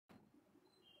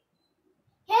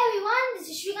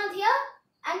this is Shrikant here,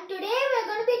 and today we are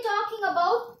going to be talking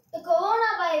about the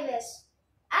coronavirus.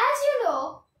 As you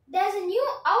know, there's a new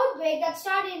outbreak that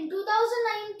started in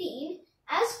 2019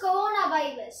 as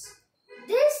coronavirus.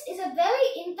 This is a very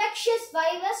infectious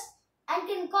virus and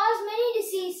can cause many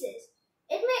diseases.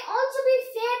 It may also be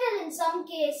fatal in some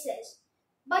cases.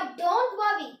 But don't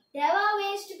worry, there are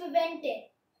ways to prevent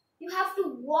it. You have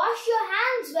to wash your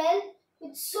hands well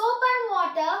with soap and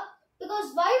water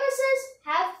because viruses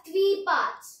have three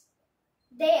parts.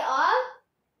 They are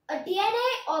a DNA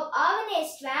or RNA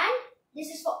strand, this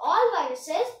is for all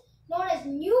viruses, known as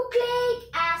nucleic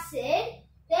acid,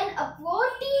 then a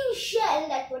protein shell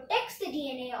that protects the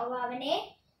DNA or RNA,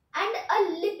 and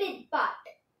a lipid part.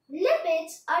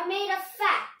 Lipids are made of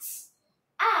fats,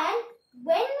 and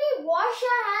when we wash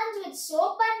our hands with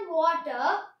soap and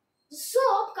water, the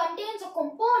soap contains a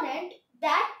component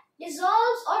that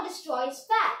dissolves or destroys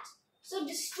fat. So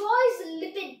destroys the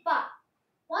lipid part.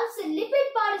 Once the lipid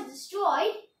part is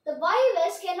destroyed, the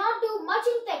virus cannot do much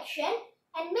infection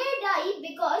and may die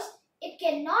because it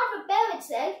cannot repair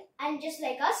itself, and just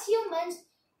like us humans,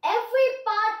 every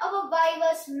part of a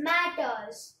virus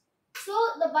matters. So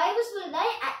the virus will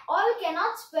die or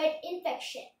cannot spread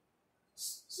infection.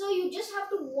 So you just have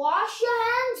to wash your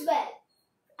hands well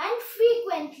and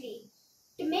frequently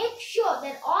to make sure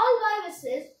that all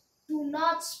viruses do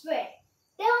not spread.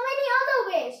 There are many other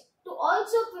ways to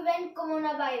also prevent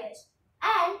coronavirus,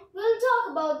 and we'll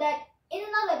talk about that in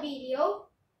another video.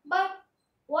 But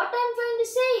what I'm trying to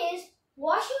say is,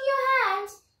 washing your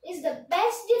hands is the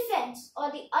best defense or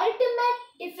the ultimate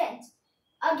defense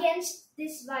against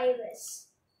this virus.